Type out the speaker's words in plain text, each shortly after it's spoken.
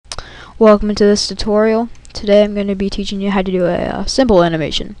Welcome to this tutorial. Today I'm going to be teaching you how to do a simple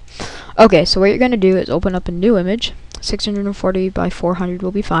animation. Okay, so what you're going to do is open up a new image. 640 by 400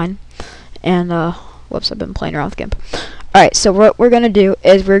 will be fine. And, whoops, I've been playing around with Gimp. Alright, so what we're going to do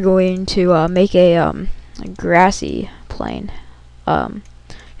is we're going to make a grassy plane.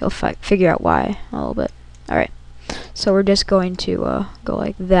 You'll figure out why in a little bit. Alright, so we're just going to go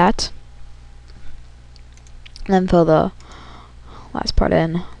like that. And then fill the last part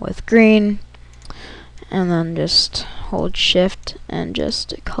in with green, and then just hold shift and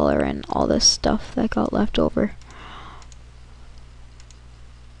just color in all this stuff that got left over.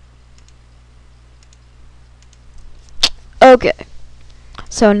 Okay,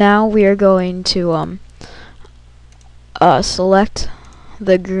 so now we are going to select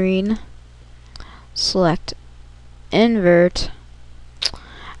the green, select invert,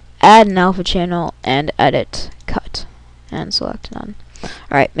 add an alpha channel, and edit cut, and select none.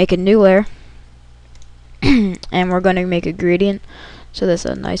 Alright, make a new layer, and we're going to make a gradient, so that's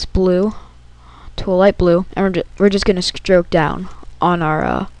a nice blue to a light blue, and we're just going to stroke down on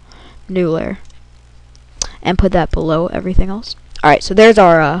our new layer and put that below everything else. Alright, so there's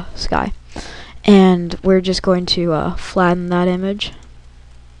our sky, and we're just going to flatten that image.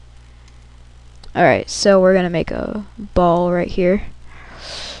 Alright, so we're going to make a ball right here.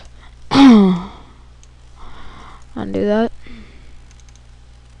 Undo that,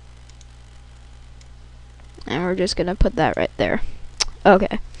 and we're just gonna put that right there.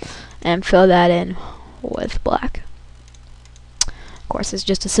 Okay, and fill that in with black. Of course, it's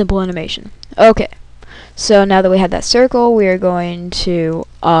just a simple animation. Okay, so now that we have that circle, we are going to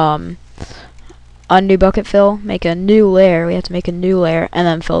undo bucket fill, make a new layer. We have to make a new layer and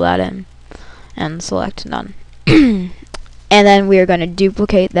then fill that in and select none. And then we are going to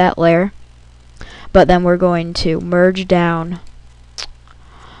duplicate that layer, but then we're going to merge down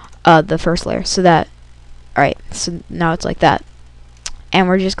the first layer, so that, alright, so now it's like that. And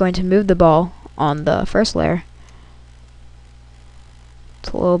we're just going to move the ball on the first layer.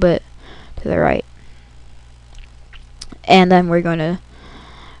 It's a little bit to the right. And then we're going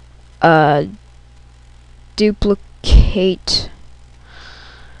to duplicate,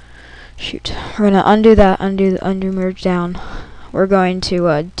 we're going to undo that, undo merge down. We're going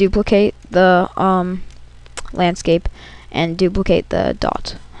to duplicate the landscape and duplicate the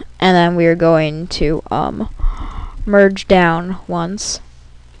dot, and then we are going to merge down once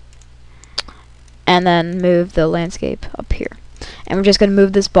and then move the landscape up here, and we're just going to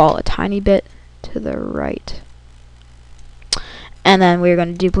move this ball a tiny bit to the right, and then we're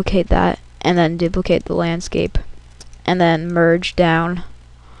going to duplicate that and then duplicate the landscape and then merge down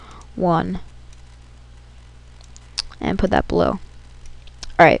one and put that below.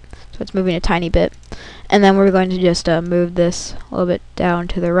 Alright, so it's moving a tiny bit, and then we're going to just move this a little bit down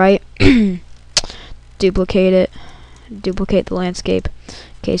to the right, duplicate it, duplicate the landscape, in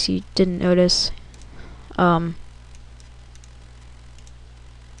case you didn't notice. We're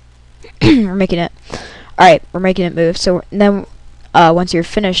making it, alright, we're making it move. So then once you're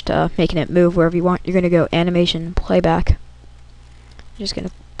finished making it move wherever you want, you're going to go animation playback. You're just going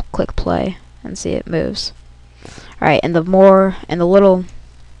to click play and see it moves. Alright, and the more and the little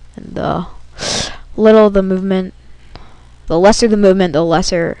and the movement, the lesser the movement, the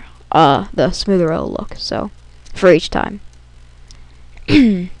lesser the smoother it'll look. So for each time.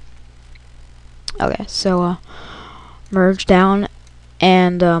 Okay, so merge down,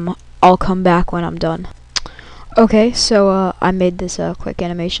 and I'll come back when I'm done. Okay, so I made this quick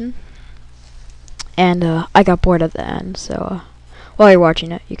animation, and I got bored at the end, so while you're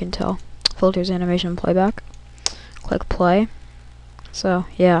watching it, you can tell. Filters, animation, playback. Click play. So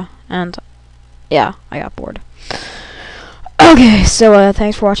yeah, and yeah, I got bored. Okay, so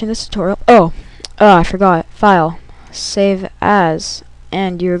thanks for watching this tutorial. Oh, I forgot. File, save as,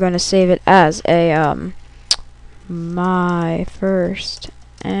 and you're going to save it as a my first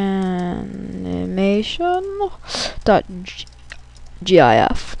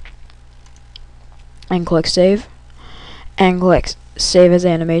animation.gif, and click save, and click save as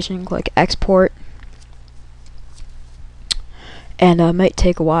animation. Click export. And it might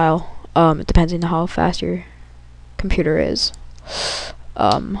take a while, depending on how fast your computer is.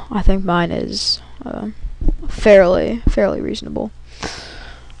 I think mine is fairly reasonable.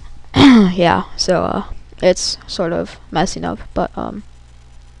 Yeah, so it's sort of messing up, but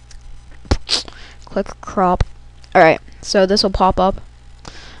click crop. Alright, so this will pop up,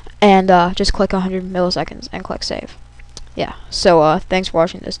 and just click 100 milliseconds and click save. Yeah, so thanks for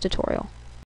watching this tutorial.